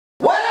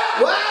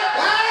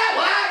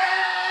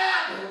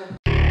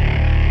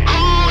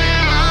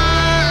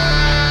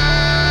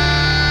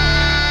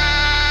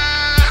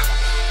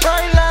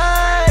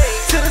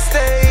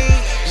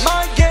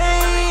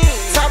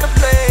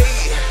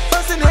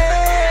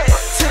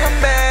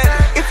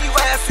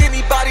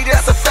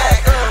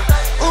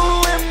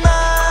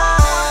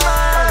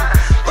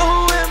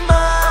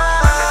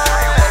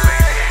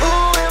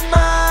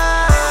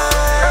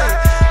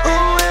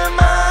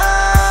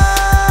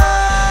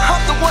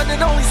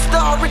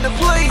in the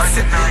place.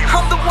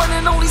 I'm the one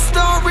and only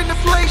star in the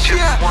place,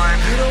 yeah.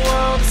 You don't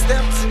wanna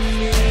step to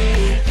me.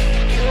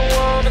 You don't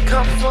wanna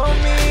come for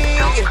me.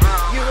 You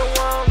don't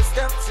wanna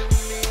step to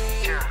me.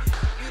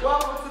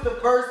 Welcome to the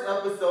first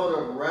episode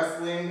of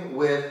Wrestling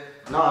with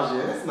Naja.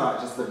 It's not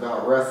just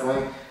about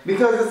wrestling,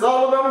 because it's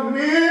all about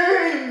me.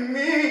 Yeah,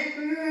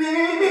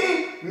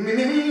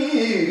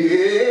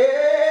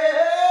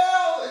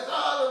 it's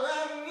all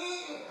about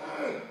me.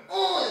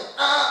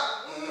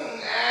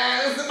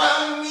 It's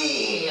about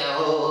me.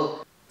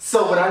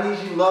 So what I need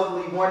you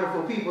lovely,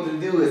 wonderful people to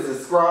do is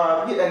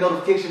subscribe, hit that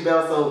notification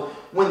bell, so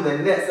when the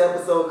next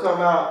episode come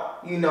out,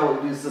 you know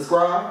what to do.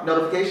 Subscribe,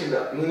 notification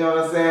bell. You know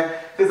what I'm saying?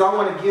 Because I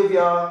want to give you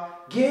all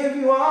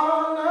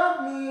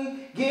of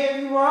me, give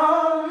you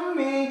all of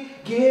me,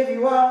 give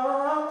you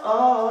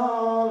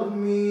all of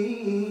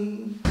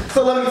me.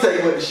 So let me tell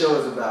you what the show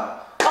is about.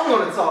 I'm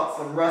going to talk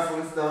some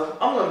wrestling stuff.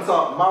 I'm going to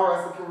talk my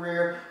wrestling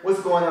career,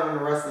 what's going on in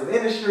the wrestling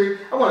industry.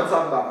 I'm going to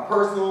talk about my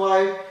personal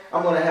life.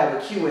 I'm going to have a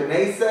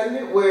Q&A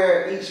segment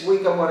where each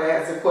week I'm going to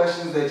answer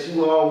questions that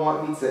you all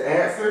want me to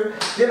answer.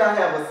 Then I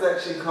have a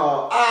section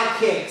called I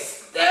Can't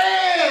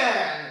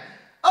Stand.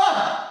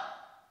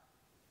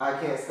 I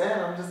can't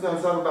stand. I'm just going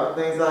to talk about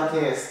things I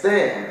can't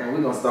stand. And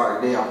we're going to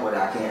start the day off with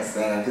I can't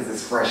stand because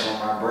it's fresh on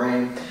my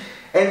brain.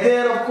 And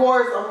then, of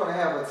course, I'm going to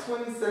have a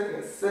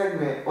 20-second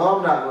segment. Well,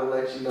 I'm not going to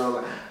let you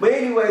know. But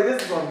anyway,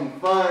 this is going to be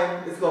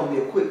fun. It's going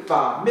to be a quick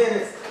 5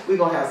 minutes. We're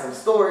going to have some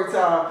story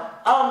time.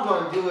 I'm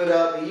going to do it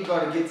up, and you're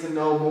going to get to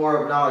know more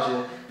of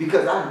Naja,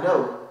 because I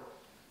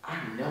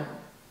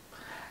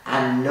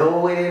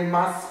know it in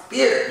my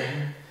spirit.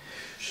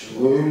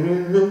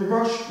 In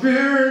my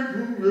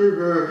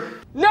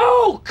spirit.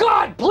 No!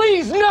 God,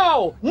 please,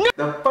 no! No!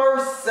 The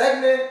first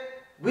segment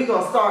we're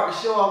going to start the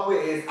show off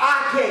with is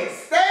I Can't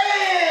Stand!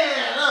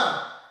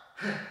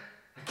 I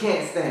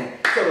can't stand.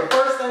 So the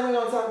first thing we're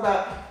going to talk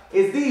about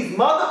is these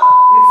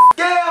motherfucking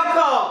scam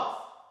calls.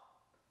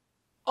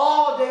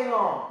 All day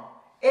long.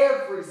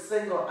 Every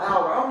single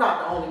hour. I'm not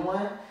the only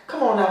one.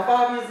 Come on now,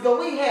 5 years ago,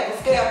 we had the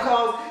scam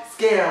calls.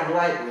 Scam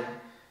lightly.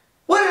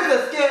 What is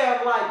a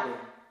scam lightly?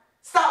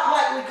 Stop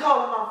lightly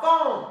calling my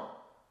phone.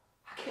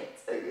 I can't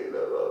take it no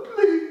more.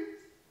 Please.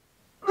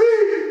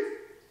 Please.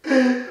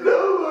 No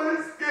more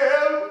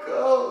scam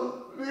calls.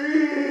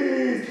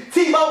 Please.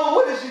 T-Mobile,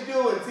 what is you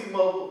doing,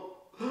 T-Mobile?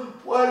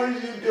 What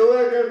is you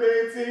doing to me,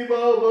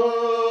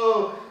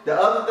 T-Mobile? The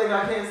other thing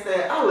I can't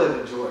stand, I live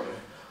in Georgia.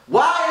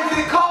 Why is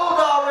it cold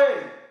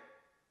already?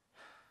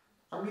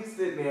 I'm used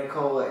to it being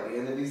cold at the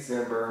end of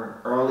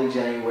December, early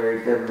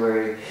January,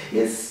 February.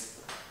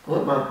 It's,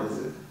 what month is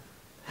it?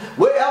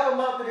 Whatever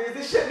month it is,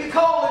 it should be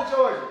cold in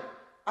Georgia.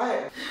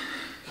 I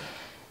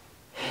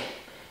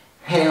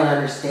don't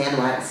understand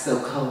why it's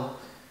so cold.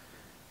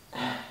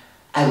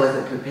 I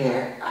wasn't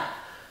prepared.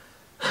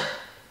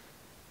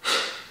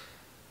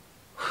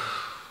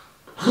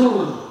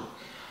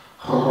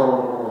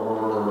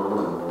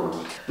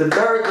 The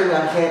third thing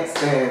I can't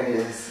stand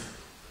is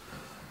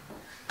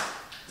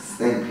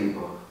stink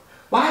people.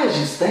 Why did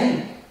you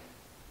stink?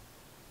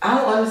 I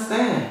don't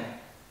understand.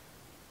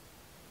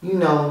 You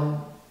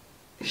know,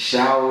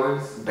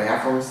 showers,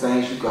 bathroom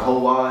sinks, you can whole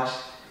wash.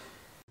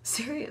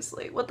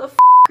 Seriously, what the f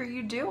are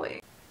you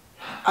doing?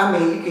 I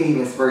mean, you can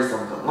even spray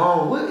some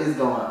cologne. What is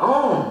going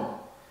on?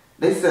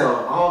 They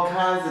sell all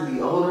kinds of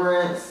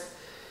deodorants,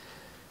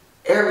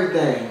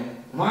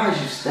 everything. Why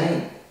did you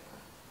stink?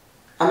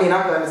 I mean,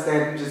 I can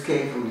understand if you just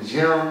came from the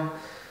gym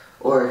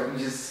or if you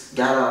just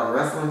got out of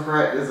wrestling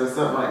practice or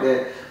something like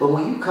that. But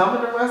when you come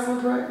into wrestling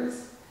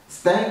practice,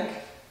 stank.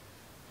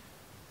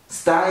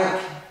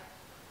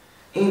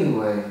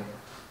 Anyway,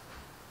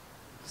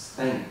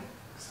 stank.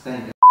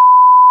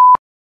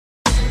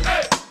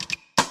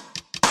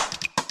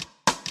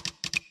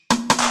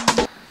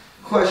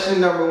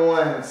 Question number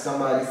 1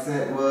 somebody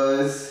sent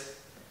was,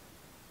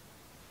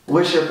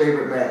 what's your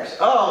favorite match?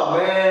 Oh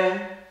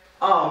man.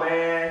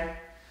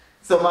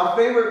 So my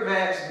favorite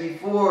match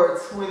before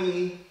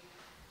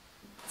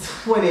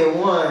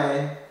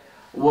 2021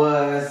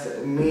 was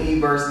me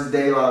versus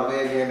De La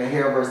Vega in the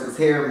hair versus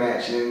hair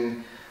match.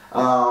 And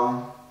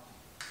I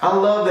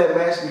love that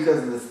match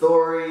because of the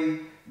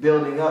story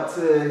building up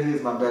to it. He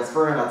was my best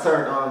friend. I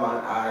turned on him,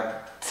 I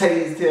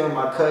tased him,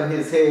 I cut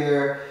his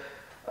hair.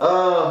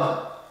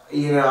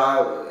 You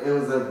know, it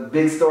was a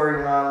big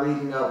storyline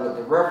leading up with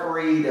the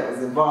referee that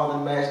was involved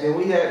in the match. Then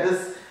we had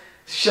this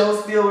show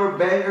stealer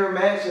banger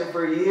match, and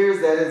for years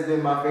that has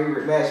been my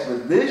favorite match.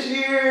 But this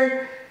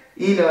year,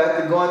 you know,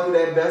 after going through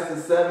that best of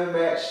 7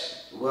 match,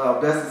 well,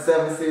 best of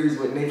 7 series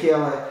with Nick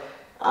Allen,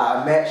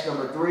 match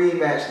number 3,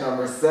 match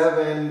number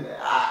 7,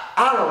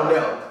 I don't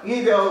know.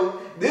 You know,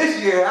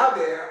 this year I've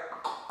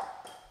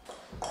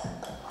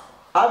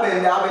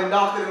been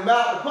knocking them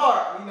out the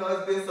park. You know,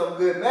 it's been some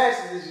good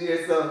matches this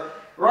year. So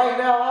right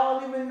now, I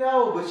don't even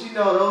know. But you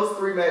know, those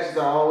 3 matches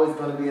are always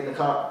going to be in the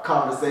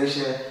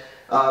conversation.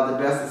 The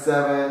best of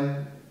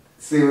 7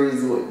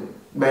 series with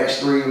match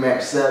 3,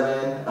 match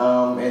 7,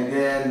 and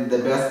then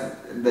the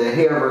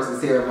hair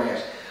versus hair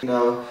match. You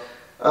know,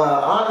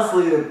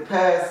 honestly, the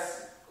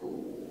past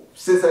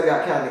since I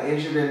got kind of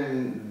injured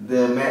in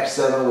the match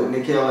 7 with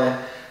Nick Hill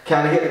and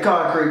kind of hit the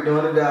concrete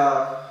doing the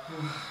dive.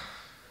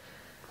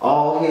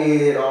 All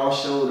head, all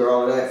shoulder,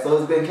 all of that. So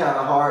it's been kind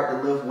of hard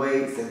to lift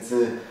weights and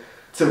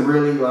to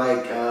really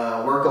like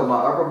work on my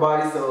upper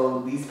body.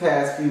 So these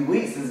past few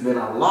weeks has been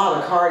a lot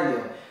of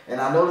cardio.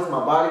 And I noticed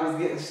my body was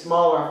getting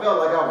smaller. I felt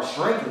like I was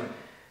shrinking.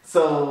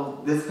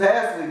 So this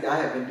past week I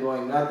have been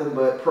doing nothing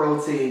but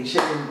protein,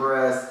 chicken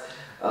breast,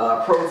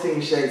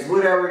 protein shakes,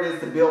 whatever it is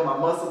to build my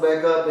muscle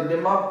back up. And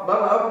then my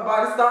upper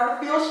body starting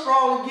to feel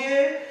strong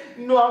again.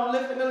 You know, I'm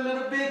lifting a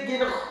little bit,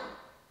 getting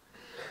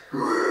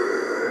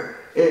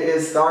it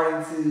is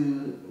starting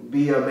to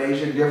be a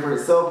major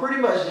difference. So pretty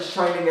much just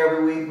training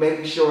every week,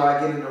 making sure I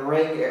get in the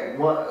ring at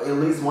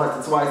least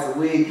once or twice a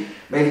week,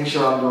 making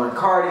sure I'm doing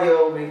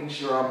cardio, making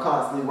sure I'm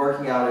constantly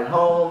working out at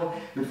home.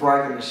 Before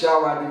I get in the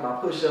shower, I do my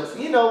push-ups.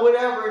 You know,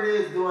 whatever it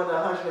is, doing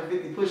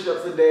 150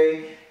 push-ups a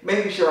day,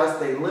 making sure I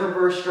stay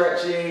limber,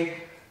 stretching.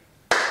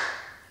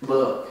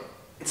 Look,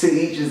 to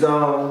each his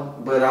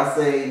own, but I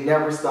say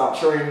never stop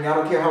training. I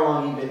don't care how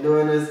long you've been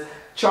doing this.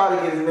 Try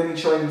to get as many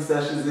training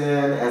sessions in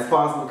as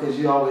possible because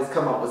you always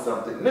come up with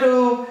something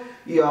new.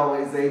 You're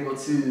always able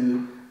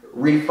to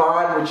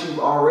refine what you've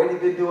already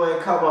been doing,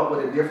 come up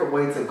with a different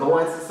way to go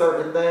into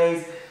certain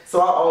things.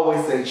 So I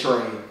always say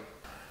train.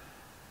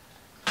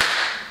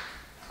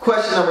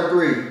 Question number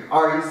 3.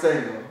 Are you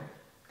single?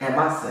 Am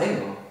I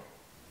single?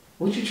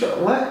 What you try?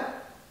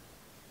 What?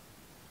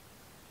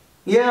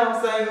 Yeah, I'm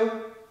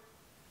single.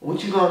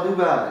 What you gonna do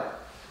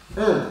about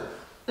it?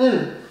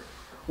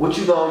 What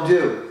you gonna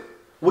do?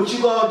 What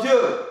you gonna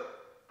do?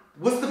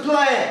 What's the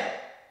plan?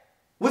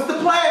 What's the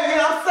plan?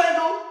 Yeah, I'm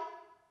single.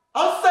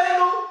 I'm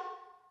single.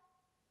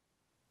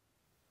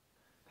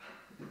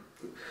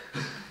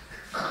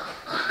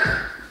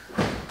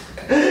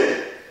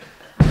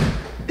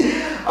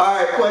 All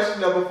right,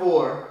 question number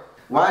 4.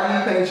 Why do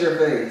you paint your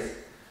face?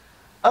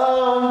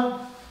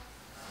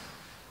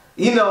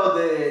 You know,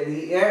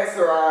 the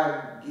answer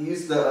I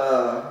used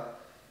to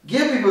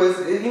give people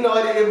is, you know,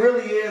 it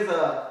really is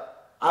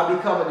I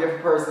become a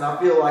different person. I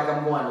feel like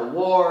I'm going to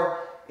war.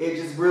 It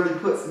just really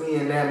puts me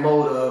in that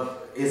mode of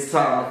it's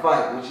time to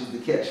fight, which is the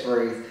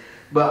catchphrase.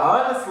 But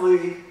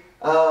honestly,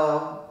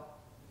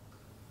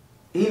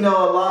 you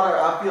know,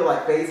 I feel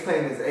like face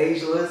paint is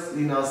ageless.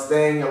 You know,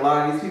 staying a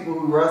lot of these people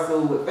who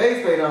wrestle with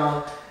face paint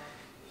on,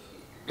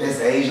 it's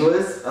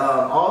ageless.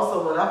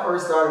 Also, when I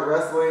first started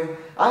wrestling,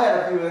 I had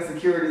a few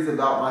insecurities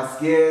about my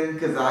skin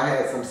because I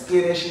had some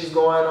skin issues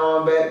going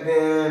on back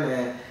then,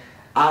 and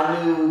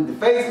I knew the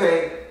face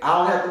paint, I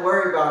don't have to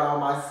worry about all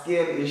my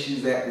skin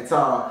issues at the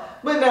time.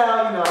 But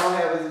now, you know, I don't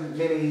have as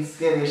many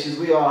skin issues.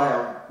 We all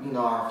have, you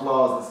know, our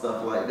flaws and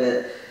stuff like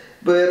that.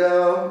 But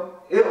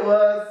it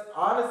was,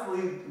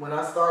 honestly, when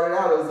I started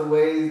out, it was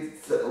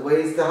ways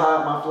to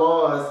hide my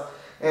flaws.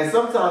 And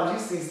sometimes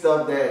you see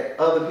stuff that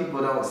other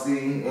people don't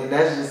see, and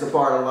that's just a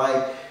part of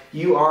life.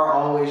 You are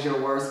always your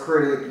worst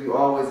critic. You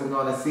always are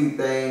going to see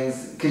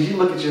things, because you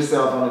look at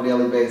yourself on a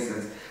daily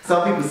basis.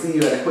 Some people see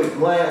you at a quick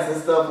glance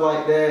and stuff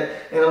like that,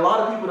 and a lot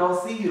of people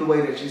don't see you the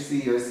way that you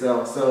see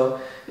yourself. So,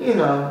 you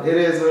know, it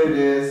is what it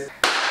is.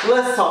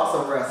 Let's talk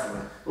some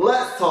wrestling.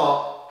 Let's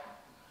talk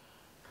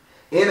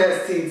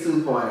NXT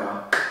 2.0.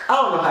 I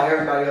don't know how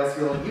everybody else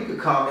feels. You could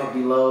comment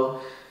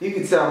below. You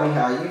can tell me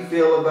how you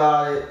feel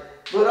about it.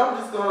 But I'm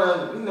just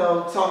gonna, you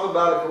know, talk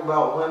about it for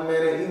about 1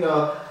 minute. You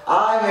know,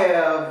 I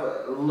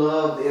have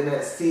loved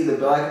NXT, the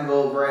black and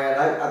gold brand.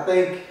 I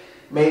think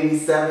maybe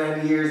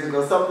 7 years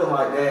ago, something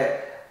like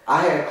that.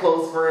 I had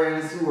close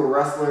friends who were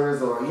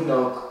wrestlers, or, you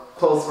know,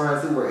 close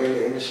friends who were in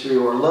the industry,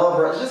 or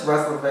just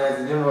wrestling fans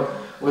in general,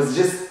 was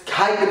just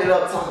hyping it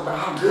up, talking about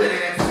how good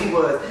NXT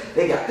was.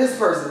 They got this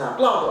person now,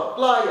 blah, blah,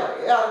 blah,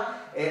 yada, yada.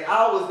 And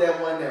I was that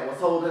one that was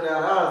holding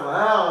out. I was like,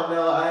 I don't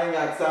know, I ain't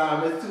got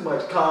time. It's too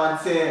much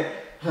content.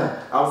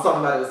 I was talking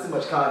about it was too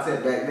much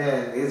content back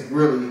then. It's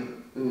really,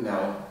 you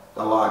know,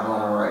 a lot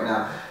going on right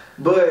now.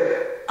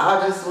 But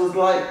I just was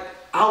like,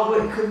 I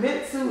wouldn't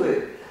commit to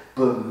it.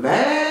 But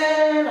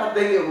man, I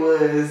think it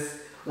was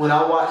when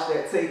I watched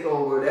that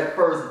takeover, that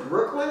first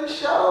Brooklyn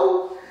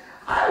show,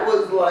 I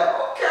was like,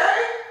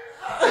 okay,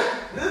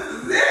 this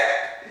is it.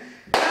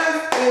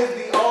 This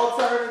is the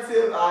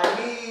alternative I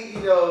need.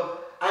 You know,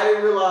 I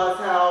didn't realize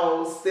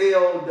how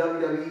stale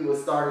WWE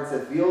was starting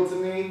to feel to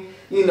me.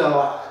 You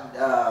know,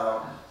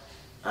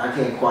 I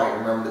can't quite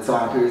remember the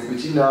time periods, but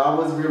you know, I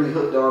was really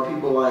hooked on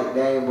people like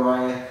Daniel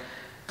Bryan,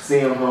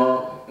 CM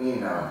Punk. You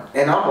know,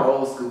 and I'm an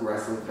old school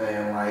wrestling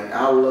fan. Like,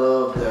 I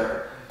love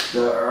the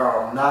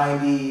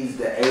 90s,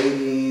 the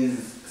 80s,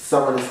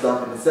 some of the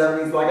stuff in the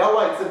 70s. Like, I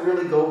like to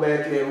really go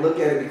back and look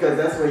at it because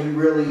that's where you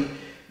really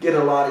get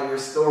a lot of your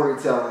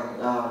storytelling.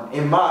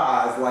 In my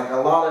eyes, like, a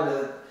lot of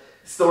the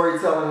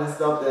storytelling and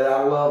stuff that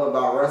I love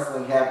about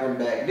wrestling happened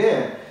back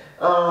then.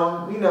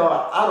 You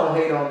know, I don't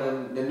hate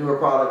on the newer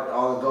product,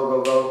 all the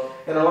go.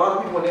 And a lot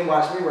of people, when they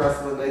watch me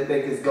wrestling, they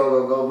think it's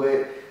go,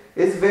 but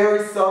it's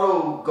very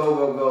subtle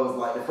go-go-goes.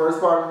 Like, the first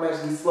part of the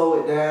match, we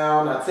slow it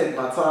down, I take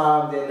my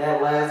time, then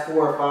that last 4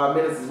 or 5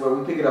 minutes is where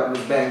we pick it up and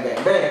it's bang,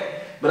 bang, bang.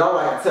 but I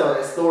like to tell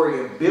that story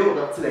and build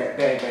up to that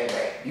bang, bang,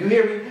 bang. You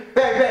hear me?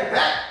 Bang, bang,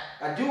 bang.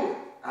 I do it.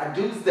 I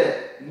do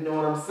that. You know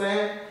what I'm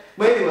saying?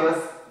 But anyway,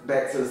 let's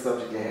back to the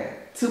subject at hand.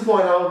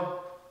 2.0.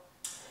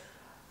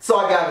 So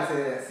I got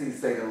into NXT to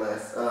say the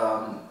less.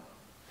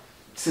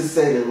 To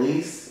say the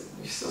least.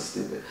 You're so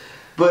stupid.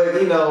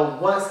 But, you know,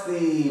 once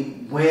the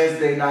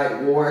Wednesday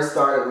night war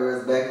started, where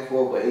it's back and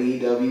forth with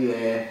AEW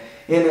and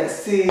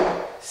NXT,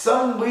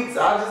 some weeks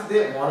I just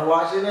didn't want to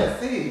watch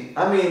NXT.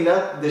 I mean,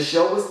 the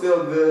show was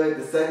still good.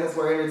 The segments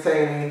were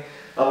entertaining.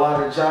 A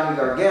lot of Johnny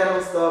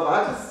Gargano stuff.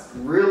 I just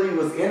really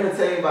was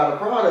entertained by the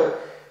product.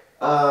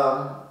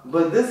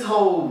 But this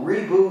whole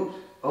reboot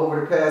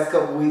over the past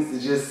couple weeks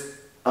is just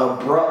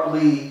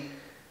abruptly,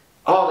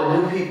 all the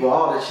new people,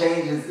 all the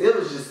changes, it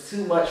was just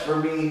too much for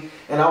me.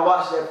 And I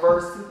watched that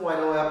first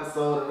 2.0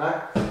 episode and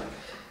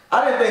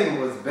I didn't think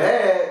it was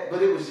bad,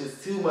 but it was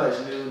just too much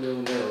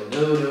new.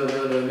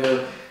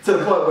 To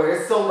the point where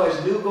there's so much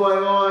new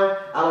going on,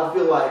 I don't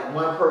feel like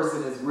one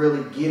person is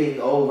really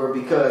getting over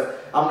because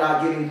I'm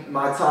not getting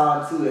my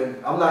time to,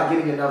 and I'm not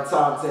getting enough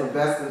time to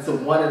invest into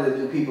one of the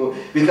new people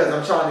because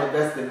I'm trying to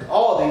invest in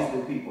all these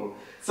new people.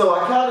 So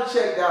I kind of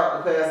checked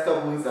out the past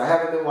couple weeks. I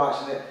haven't been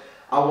watching it.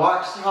 I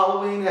watched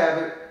Halloween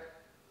Havoc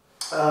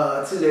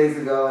 2 days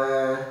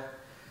ago, and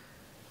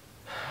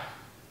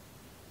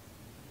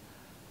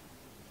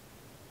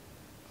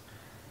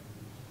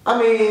I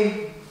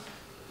mean,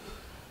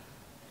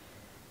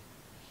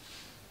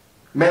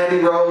 Mandy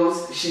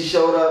Rose, she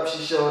showed up,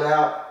 she showed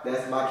out.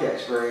 That's my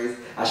catchphrase.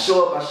 I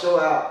show up, I show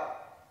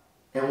out.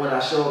 And when I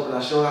show up and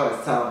I show out,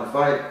 it's time to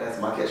fight. That's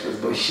my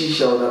catchphrase. But she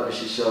showed up and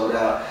she showed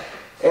out.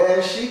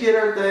 And she did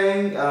her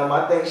thing.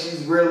 I think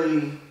she's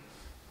really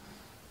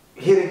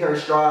hitting her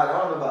stride. I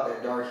don't know about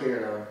that dark hair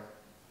though.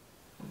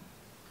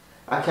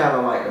 I kind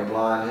of like the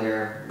blonde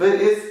hair. But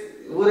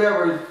it's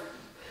whatever's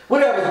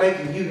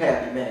making you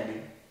happy, Mandy.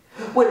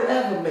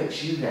 Whatever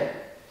makes you happy.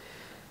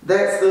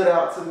 That stood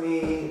out to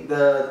me.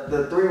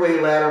 The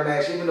three-way ladder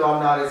match, even though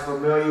I'm not as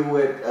familiar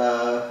with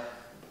the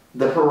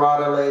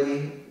Parada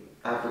lady,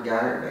 I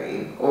forgot her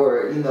name,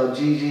 or you know,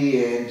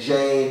 Gigi and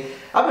Jane.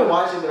 I've been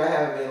watching, but I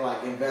haven't been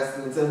like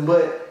investing into them.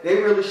 But they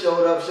really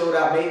showed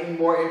out, made me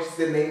more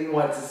interested, made me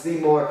want to see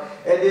more.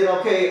 And then,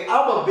 okay,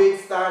 I'm a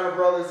big Steiner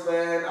Brothers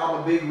fan.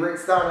 I'm a big Rick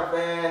Steiner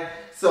fan.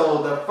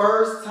 So the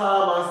first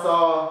time I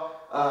saw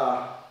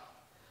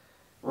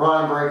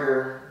Ron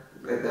Breaker,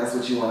 if that's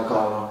what you want to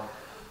call him,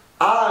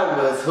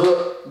 I was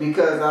hooked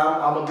because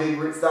I'm a big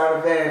Rick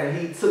Steiner fan, and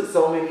he took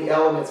so many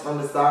elements from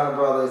the Steiner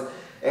Brothers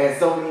and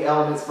so many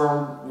elements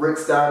from Rick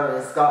Steiner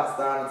and Scott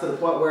Steiner to the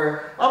point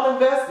where I'm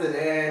invested.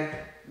 And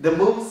the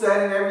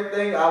moveset and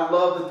everything, I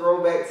love the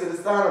throwback to the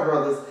Steiner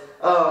Brothers.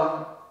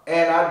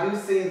 And I do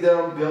see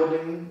them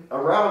building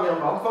around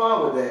them. I'm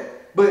fine with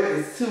that. But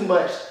it's too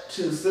much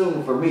too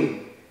soon for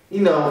me.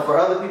 You know, for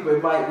other people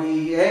it might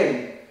be,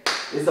 hey,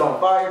 it's on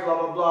fire,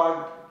 blah, blah,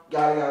 blah,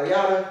 yada, yada,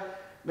 yada.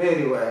 But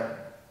anyway,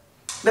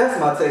 that's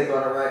my take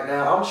on it right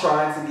now. I'm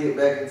trying to get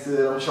back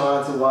into it. I'm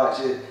trying to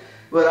watch it.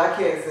 But I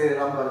can't say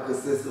that I'm going to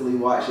consistently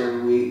watch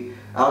every week.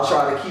 I'll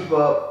try to keep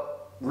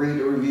up, read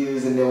the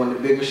reviews, and then when the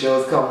bigger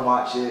shows come,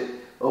 watch it,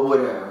 or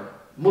whatever.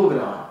 Moving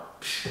on.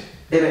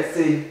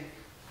 NXT.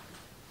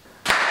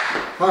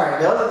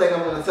 Alright, the other thing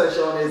I'm going to touch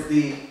on is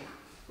the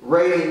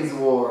ratings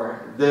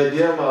war, the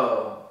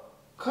demo.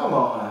 Come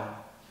on.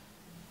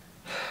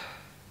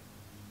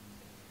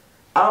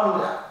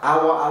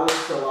 I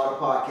listen to a lot of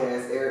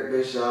podcasts, Eric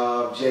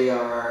Bischoff,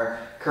 JR,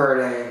 Kurt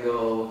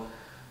Angle,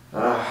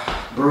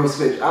 Bruce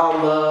Fitch.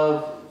 I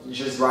love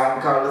just riding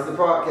the car, listen to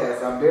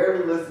podcasts. I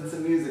barely listen to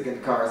music in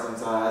the car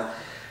sometimes.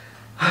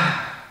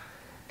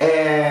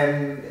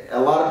 And a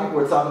lot of people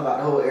were talking about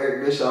the whole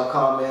Eric Bischoff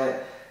comment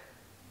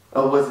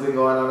of what's been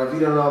going on. If you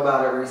don't know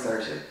about it,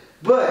 research it.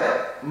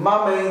 But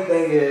my main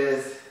thing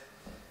is,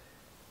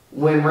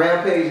 when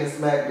Rampage and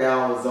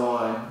SmackDown was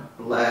on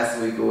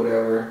last week or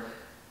whatever,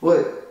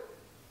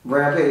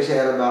 Rampage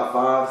had about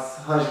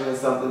 500 and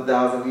something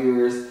thousand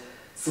viewers.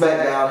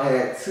 SmackDown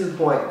had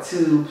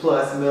 2.2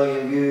 plus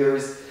million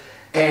viewers.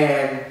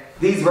 And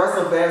these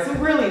wrestling fans who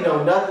really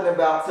know nothing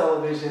about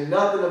television,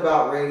 nothing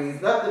about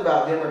ratings, nothing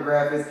about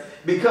demographics,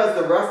 because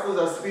the wrestlers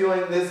are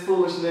spewing this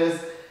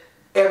foolishness,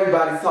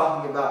 everybody's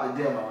talking about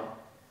the demo.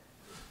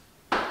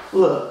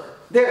 Look,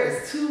 there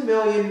is 2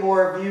 million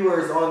more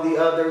viewers on the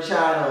other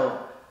channel.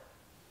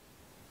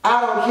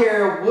 I don't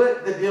care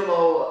what the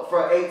demo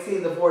for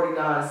 18 to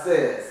 49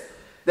 says.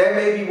 That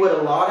may be what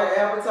a lot of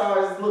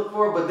advertisers look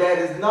for, but that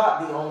is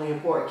not the only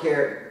important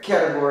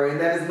category, and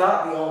that is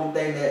not the only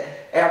thing that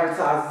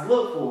advertisers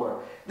look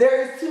for.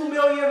 There is 2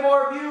 million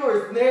more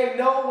viewers, and there's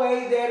no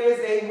way that is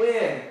a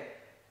win.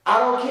 I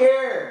don't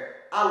care.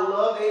 I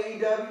love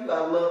AEW,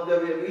 I love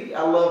WWE,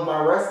 I love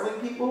my wrestling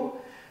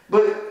people,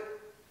 but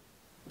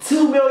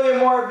 2 million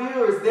more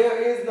viewers, there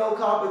is no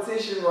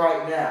competition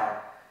right now.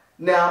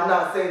 Now, I'm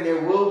not saying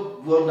there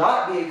will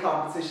not be a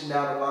competition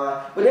down the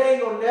line, but there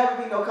ain't gonna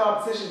never be no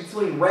competition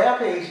between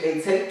Rampage,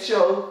 a taped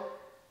show,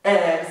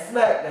 and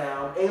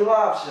SmackDown, a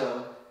live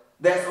show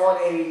that's on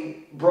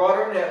a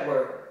broader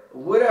network,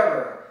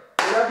 whatever.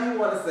 There whatever you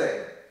want to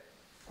say.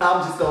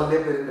 I'm just going to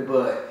nip it in the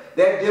bud.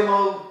 That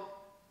demo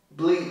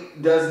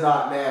bleep does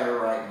not matter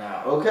right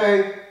now,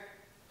 okay?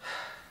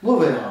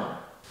 Moving on.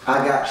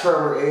 I got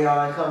Trevor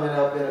Aeon coming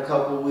up in a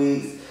couple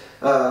weeks.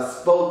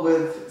 Spoke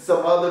with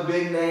some other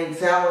big name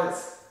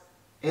talents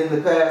in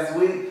the past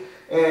week,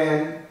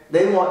 and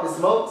they want to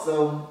smoke,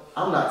 so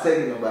I'm not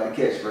taking nobody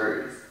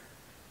catchphrase.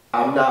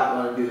 I'm not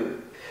going to do it.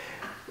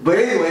 But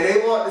anyway,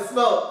 they want to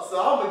smoke,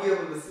 so I'm going to give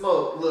them the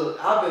smoke.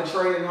 Look, I've been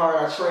training hard.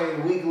 I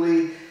train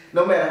weekly,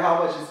 no matter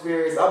how much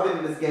experience. I've been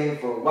in this game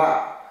for a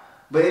while.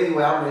 But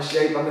anyway, I'm in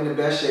shape. I'm in the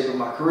best shape of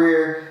my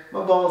career.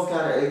 My bones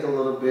kind of ache a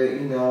little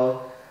bit, you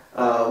know.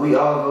 We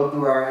all go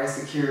through our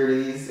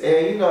insecurities.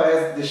 And, you know,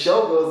 as the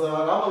show goes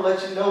on, I'm going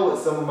to let you know what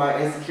some of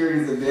my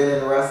insecurities have been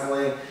in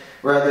wrestling.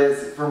 Whether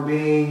it's from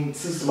being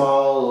too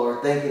small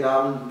or thinking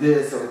I'm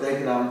this or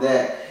thinking I'm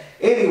that.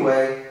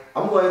 Anyway,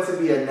 I'm going to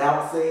be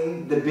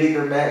announcing the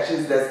bigger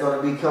matches that's going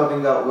to be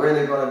coming up, where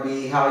they're going to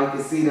be, how you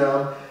can see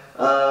them,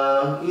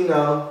 you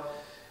know.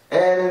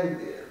 And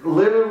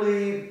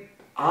literally,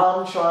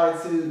 I'm trying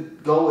to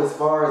go as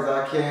far as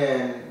I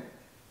can,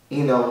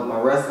 you know, with my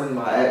wrestling,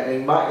 my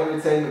acting, my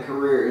entertainment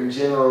career in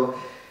general,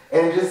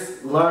 and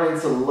just learning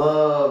to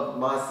love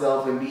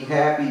myself and be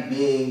happy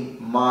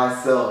being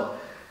myself.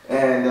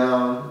 And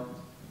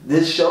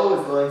this show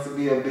is going to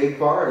be a big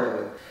part of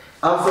it.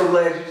 I'm so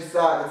glad you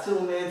decided to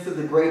tune in to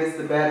the greatest,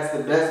 the baddest,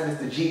 the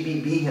best, Mr.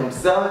 GBB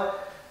himself.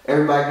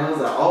 Everybody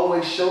knows I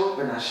always show up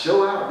and I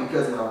show out,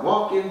 because when I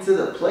walk into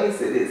the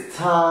place, it is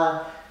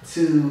time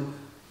to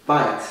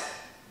fight.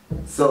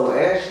 So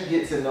as you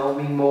get to know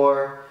me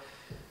more,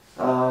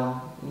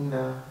 you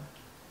know,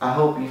 I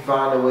hope you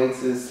find a way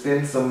to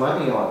spend some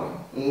money on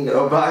me. You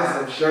know, buy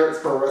some shirts,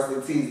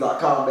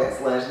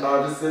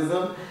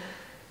 ProWrestlingTees.com/Naja.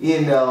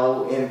 You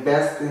know,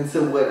 invest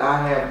into what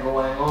I have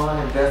going on,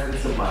 invest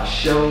into my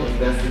show,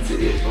 invest into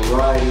its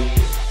variety.